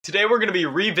Today we're going to be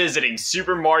revisiting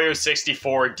Super Mario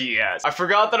 64 DS. I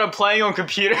forgot that I'm playing on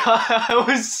computer. I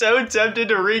was so tempted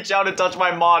to reach out and touch my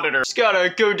monitor. Just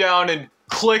gotta go down and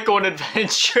click on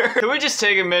adventure. Can we just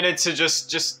take a minute to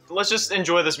let's just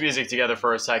enjoy this music together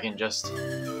for a second,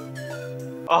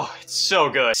 Oh, it's so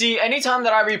good. See, anytime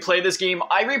that I replay this game,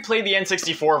 I replay the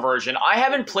N64 version. I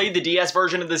haven't played the DS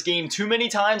version of this game too many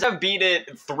times. I've beat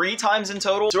it 3 times in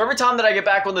total. So every time that I get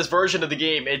back on this version of the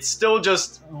game, it's still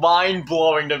just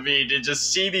mind-blowing to me to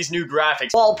just see these new graphics.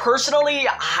 Well, personally,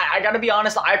 I gotta be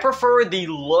honest, I prefer the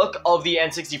look of the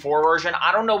N64 version.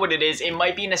 I don't know what it is. It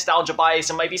might be nostalgia bias.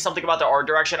 It might be something about the art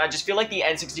direction. I just feel like the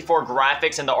N64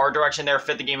 graphics and the art direction there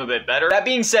fit the game a bit better. That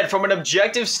being said, from an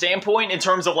objective standpoint, in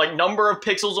terms of like number of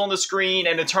pixels on the screen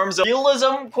and in terms of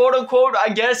realism, quote unquote, I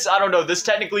guess, I don't know, this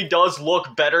technically does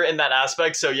look better in that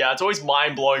aspect. So yeah, it's always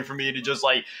mind-blowing for me to just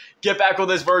like get back on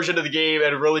this version of the game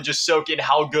and really just soak in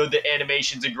how good the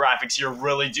animations and graphics here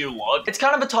really do look. It's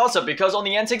kind of a toss-up because on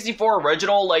the N64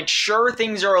 original, like, sure,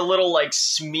 things are a little like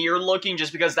smear looking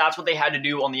just because that's what they had to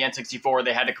do on the N64.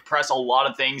 They had to compress a lot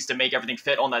of things to make everything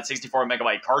fit on that 64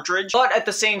 megabyte cartridge. But at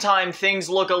the same time, things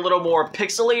look a little more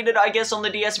pixelated, I guess, on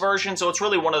the DS version. So it's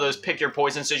really one of those pick your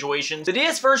poison situations. The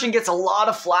DS version gets a lot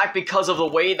of flack because of the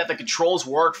way that the controls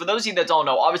work. For those of you that don't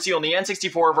know, obviously on the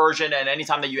N64 version and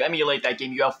anytime that you emulate that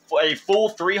game, you have a full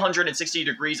 360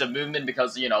 degrees of movement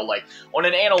because, you know, like on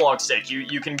an analog stick,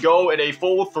 you can go at a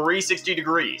full 360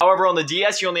 degrees. However, on the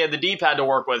DS, you only had the D-pad to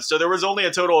work with, so there was only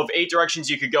a total of 8 directions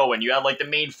you could go in. You had like the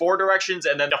main 4 directions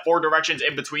and then the 4 directions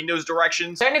in between those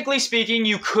directions. Technically speaking,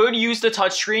 you could use the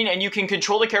touchscreen and you can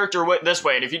control the character this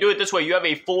way, and if you do it this way, you have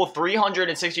a full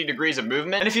 360 degrees of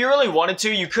movement. And if you really wanted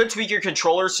to, you could tweak your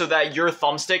controller so that your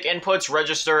thumbstick inputs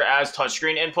register as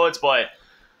touchscreen inputs, but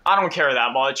I don't care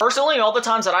that much. Personally, all the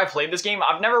times that I've played this game,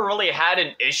 I've never really had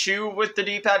an issue with the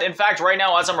D-pad. In fact, right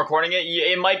now, as I'm recording it,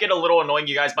 it might get a little annoying.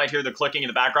 You guys might hear the clicking in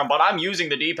the background, but I'm using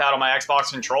the D-pad on my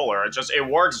Xbox controller. It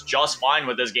works just fine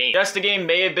with this game. Yes, the game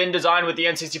may have been designed with the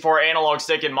N64 analog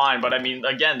stick in mind, but I mean,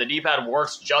 again, the D-pad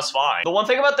works just fine. The one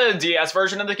thing about the DS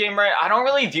version of the game, right, I don't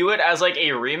really view it as like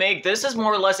a remake. This is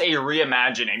more or less a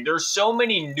reimagining. There's so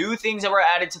many new things that were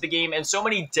added to the game and so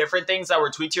many different things that were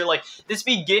tweaked here. Like this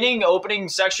beginning opening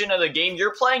section of the game,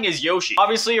 you're playing as Yoshi.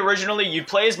 Obviously, originally, you'd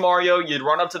play as Mario, you'd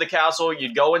run up to the castle,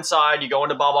 you'd go inside, you go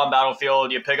into Bob-omb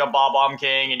Battlefield, you pick up Bob-omb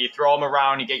King, and you throw him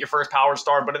around, you get your first power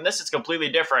star, but in this, it's completely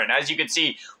different. As you can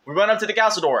see, we went up to the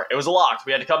castle door, it was locked,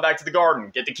 we had to come back to the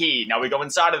garden, get the key, now we go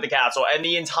inside of the castle, and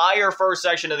the entire first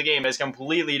section of the game is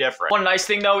completely different. One nice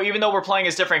thing though, even though we're playing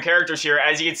as different characters here,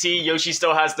 as you can see, Yoshi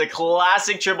still has the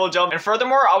classic triple jump, and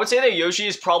furthermore, I would say that Yoshi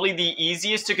is probably the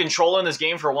easiest to control in this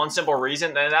game for one simple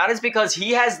reason, and that is because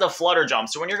he has the flutter jump.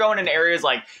 So when you're going in areas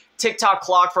like Tick-Tock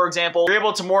Clock, for example, you're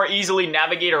able to more easily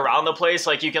navigate around the place.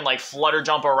 Like you can like flutter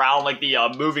jump around like the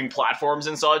moving platforms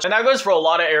and such. And that goes for a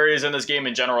lot of areas in this game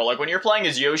in general. Like when you're playing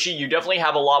as Yoshi, you definitely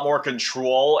have a lot more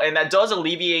control, and that does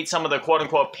alleviate some of the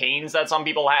quote-unquote pains that some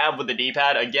people have with the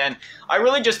D-pad. Again, I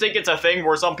really just think it's a thing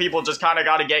where some people just kind of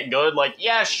got to get good. Like,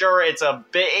 yeah, sure, it's a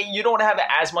bit, you don't have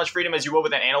as much freedom as you would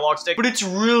with an analog stick, but it's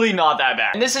really not that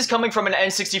bad. And this is coming from an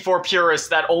N64 purist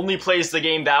that only plays the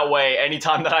game that way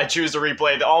anytime that I choose to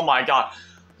replay the, oh my god.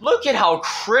 Look at how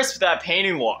crisp that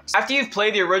painting looks. After you've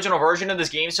played the original version of this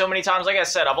game so many times, like I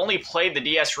said, I've only played the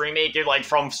DS remake like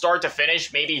from start to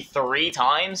finish maybe 3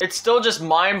 times. It's still just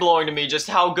mind-blowing to me just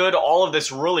how good all of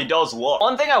this really does look.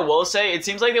 One thing I will say, it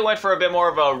seems like they went for a bit more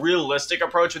of a realistic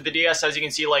approach with the DS. As you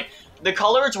can see, like, the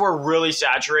colors were really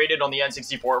saturated on the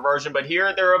N64 version, but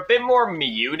here they're a bit more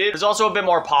muted. There's also a bit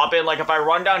more pop-in. Like if I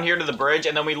run down here to the bridge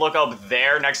and then we look up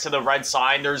there next to the red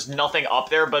sign, there's nothing up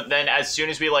there, but then as soon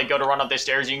as we like go to run up the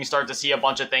stairs, you can start to see a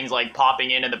bunch of things like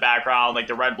popping in the background, like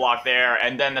the red block there,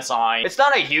 and then the sign. It's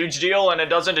not a huge deal, and it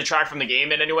doesn't detract from the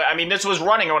game in any way. I mean, this was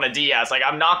running on a DS. Like,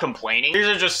 I'm not complaining. These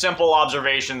are just simple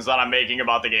observations that I'm making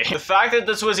about the game. The fact that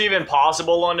this was even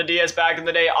possible on a DS back in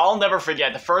the day, I'll never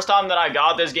forget. The first time that I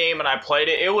got this game and I played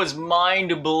it, it was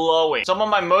mind-blowing. Some of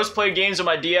my most played games on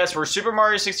my DS were Super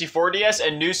Mario 64 DS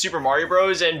and New Super Mario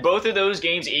Bros, and both of those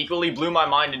games equally blew my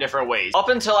mind in different ways. Up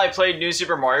until I played New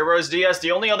Super Mario Bros DS,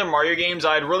 the only other Mario games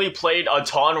I had really played a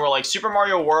ton were like Super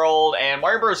Mario World and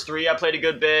Mario Bros 3 I played a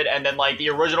good bit, and then like the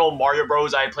original Mario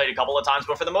Bros I had played a couple of times,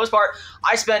 but for the most part,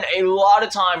 I spent a lot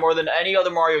of time, more than any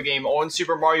other Mario game, on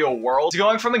Super Mario World. So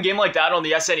going from a game like that on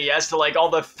the SNES to like all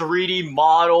the 3D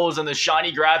models and the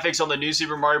shiny graphics on the New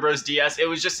Super Mario Bros this DS.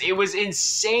 It was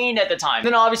insane at the time.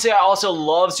 Then obviously I also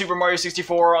love Super Mario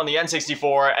 64 on the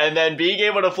N64, and then being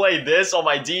able to play this on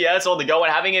my DS on the go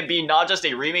and having it be not just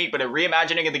a remake, but a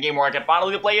reimagining of the game where I can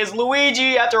finally play as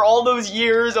Luigi after all those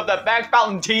years of that back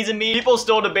fountain teasing me. People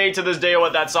still debate to this day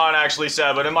what that sign actually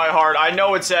said, but in my heart, I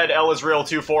know it said L is real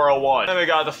 2401. Then we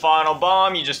got the final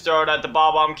bomb. You just throw it at the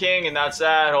Bob-omb King, and that's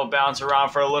that. He'll bounce around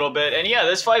for a little bit. And yeah,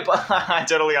 this fight, I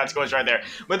totally got squished right there.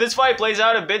 But this fight plays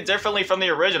out a bit differently from the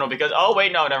original because, oh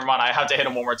wait, no, never mind. I have to hit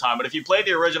him one more time. But if you play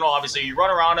the original, obviously you run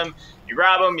around him, you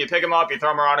grab him, you pick him up, you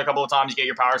throw him around a couple of times, you get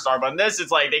your power star. But in this,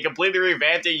 it's like they completely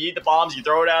revamped it. You eat the bombs, you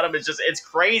throw it at him. It's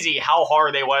crazy how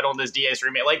hard they went on this DS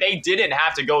remake. Like, they didn't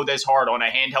have to go this hard on a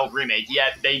handheld remake,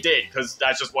 yet they did, because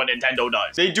that's just what Nintendo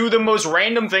does. They do the most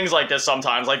random things like this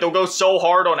sometimes. Like, they'll go so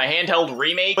hard on a handheld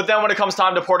remake, but then when it comes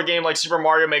time to port a game like Super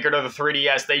Mario Maker to the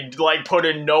 3DS, they, like, put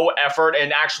in no effort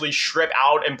and actually strip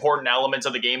out important elements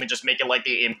of the game and just make it, like,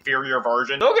 the inferior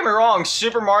version. Don't get me wrong,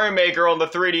 Super Mario Maker on the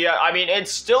 3DS, I mean,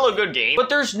 it's still a good game, but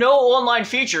there's no online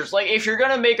features. Like, if you're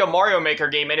gonna make a Mario Maker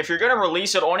game and if you're gonna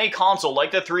release it on a console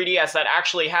like the 3DS that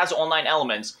actually has online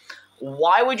elements,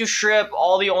 why would you strip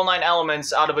all the online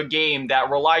elements out of a game that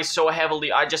relies so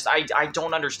heavily? I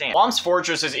don't understand. Whomp's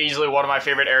Fortress is easily one of my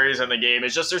favorite areas in the game.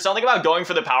 It's just, there's something about going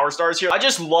for the power stars here. I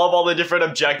just love all the different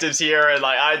objectives here, and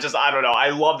like, I don't know. I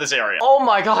love this area. Oh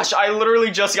my gosh, I literally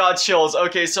just got chills.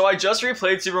 Okay, so I just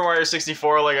replayed Super Mario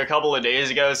 64 like a couple of days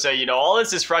ago, so you know, all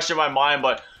this is fresh in my mind,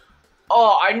 but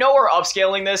oh, I know we're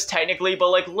upscaling this technically,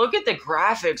 but like, look at the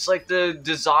graphics, like the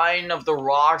design of the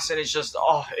rocks, and it's just,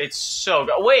 oh, it's so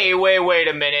good. Wait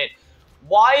a minute.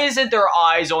 Why isn't there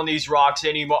eyes on these rocks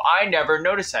anymore? I never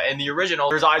noticed that. In the original,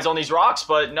 there's eyes on these rocks,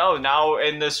 but no, now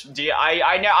in this, like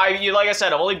I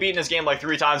said, I've only beaten this game like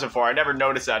 3 times before. I never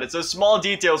noticed that. It's those small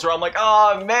details where I'm like,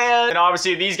 oh man. And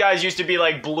obviously these guys used to be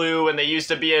like blue and they used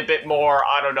to be a bit more,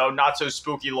 I don't know, not so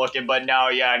spooky looking, but now,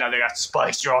 yeah, now they got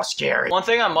spikes. You're all scary. One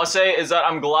thing I must say is that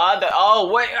I'm glad that,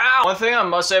 oh wait, ow. One thing I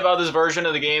must say about this version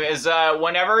of the game is that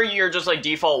whenever you're just like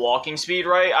default walking speed,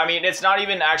 right? I mean, it's not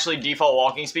even actually default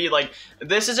walking speed. Like,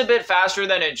 this is a bit faster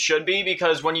than it should be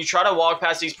because when you try to walk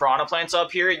past these piranha plants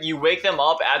up here, you wake them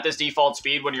up at this default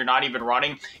speed when you're not even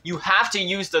running. You have to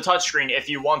use the touchscreen if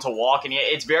you want to walk, and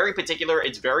it's very particular,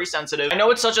 it's very sensitive. I know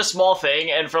it's such a small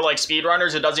thing, and for like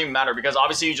speedrunners, it doesn't even matter because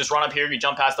obviously you just run up here, you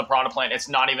jump past the piranha plant, it's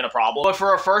not even a problem. But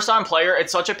for a first-time player,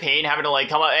 it's such a pain having to like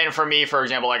come up, and for me, for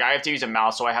example, like I have to use a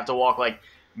mouse, so I have to walk like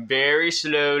very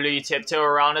slowly, tiptoe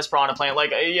around this piranha plant.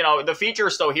 Like, you know, the feature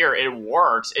is still here. It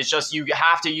works. It's just you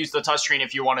have to use the touchscreen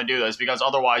if you want to do this because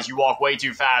otherwise you walk way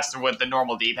too fast with the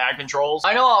normal D-pad controls.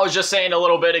 I know I was just saying a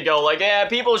little bit ago, like, yeah,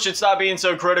 people should stop being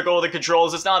so critical of the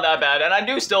controls. It's not that bad, and I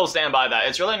do still stand by that.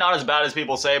 It's really not as bad as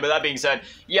people say, but that being said,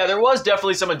 yeah, there was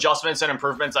definitely some adjustments and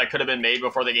improvements that could have been made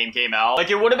before the game came out. Like,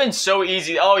 it would have been so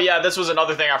easy. Oh, yeah, this was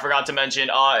another thing I forgot to mention.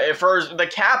 For the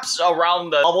caps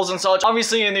around the bubbles and such,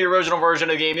 obviously in the original version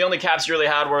of the game, the only caps you really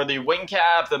had were the wing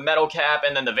cap, the metal cap,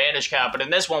 and then the vanish cap. But in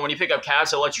this one, when you pick up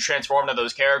caps, it lets you transform to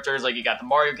those characters. Like, you got the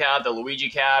Mario cap, the Luigi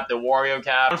cap, the Wario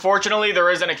cap. Unfortunately,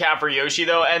 there isn't a cap for Yoshi,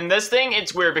 though. And this thing,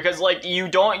 it's weird because, like,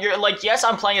 you're like, yes,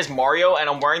 I'm playing as Mario, and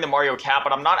I'm wearing the Mario cap,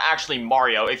 but I'm not actually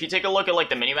Mario. If you take a look at, like,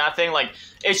 the minimap thing, like,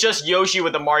 it's just Yoshi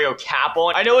with the Mario cap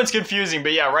on. I know it's confusing,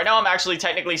 but yeah, right now I'm actually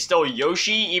technically still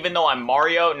Yoshi, even though I'm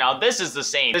Mario. Now, this is the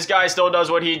same. This guy still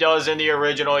does what he does in the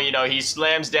original. You know, he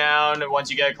slams down, and once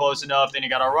you get close enough, then you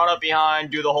gotta run up behind,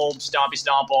 do the whole stompy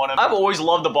stomp on him. I've always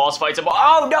loved the boss fights.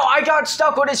 Oh no, I got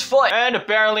stuck with his foot, and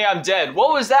apparently I'm dead.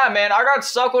 What was that, man? I got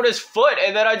stuck with his foot,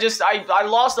 and then I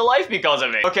lost a life because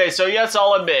of it. Okay, so yes,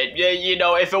 I'll admit, you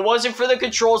know, if it wasn't for the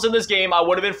controls in this game, I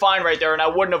would have been fine right there, and I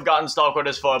wouldn't have gotten stuck with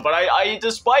his foot. But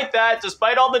despite that,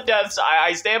 despite all the deaths,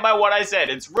 I stand by what I said.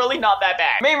 It's really not that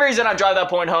bad. Main reason I drive that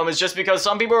point home is just because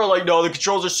some people are like, no, the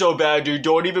controls are so bad, dude.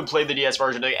 Don't even play the DS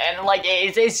version. And like,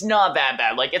 it's not that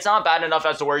bad. Like, it's not bad enough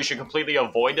as to where you should completely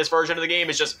avoid this version of the game.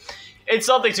 It's just, it's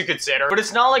something to consider, but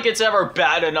it's not like it's ever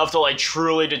bad enough to like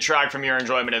truly detract from your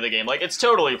enjoyment of the game. Like, it's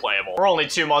totally playable. We're only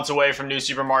 2 months away from New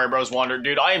Super Mario Bros. Wonder.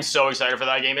 Dude, I am so excited for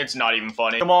that game. It's not even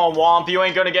funny. Come on, Whomp, you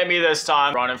ain't gonna get me this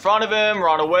time. Run in front of him,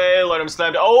 run away, let him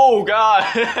slam down. Oh, God.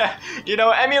 You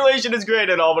know, emulation is great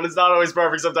and all, but it's not always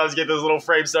perfect. Sometimes you get those little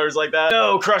frame stutters like that.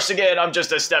 No, crushed again. I'm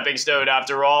just a stepping stone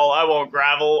after all. I won't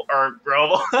gravel or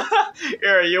grovel.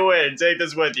 Here, you win. Take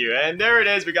this with you. And there it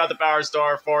is. We got the power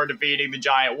star for defeating the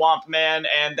giant Whomp man,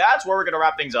 and that's where we're going to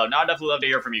wrap things up. Now, I'd definitely love to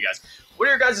hear from you guys. What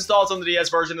are your guys' thoughts on the DS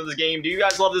version of this game? Do you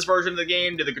guys love this version of the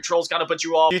game? Do the controls kind of put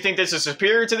you off? Do you think this is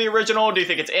superior to the original? Do you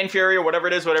think it's inferior? Whatever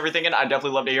it is, whatever you're thinking, I'd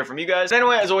definitely love to hear from you guys. But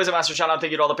anyway, as always, a massive shout out, thank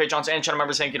you to all the patrons and channel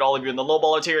members. Thank you to all of you in the low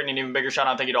baller tier, and an even bigger shout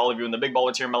out, thank you to all of you in the big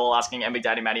baller tier, Mellow Asking, and Big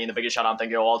Daddy Matty, and the biggest shout out, thank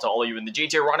you all to all of you in the G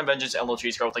tier, Ron and Vengeance, and Little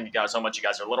Cheese Girl. Thank you guys so much. You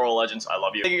guys are literal legends. I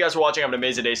love you. Thank you guys for watching. Have an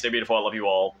amazing day. Stay beautiful. I love you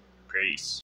all. Peace.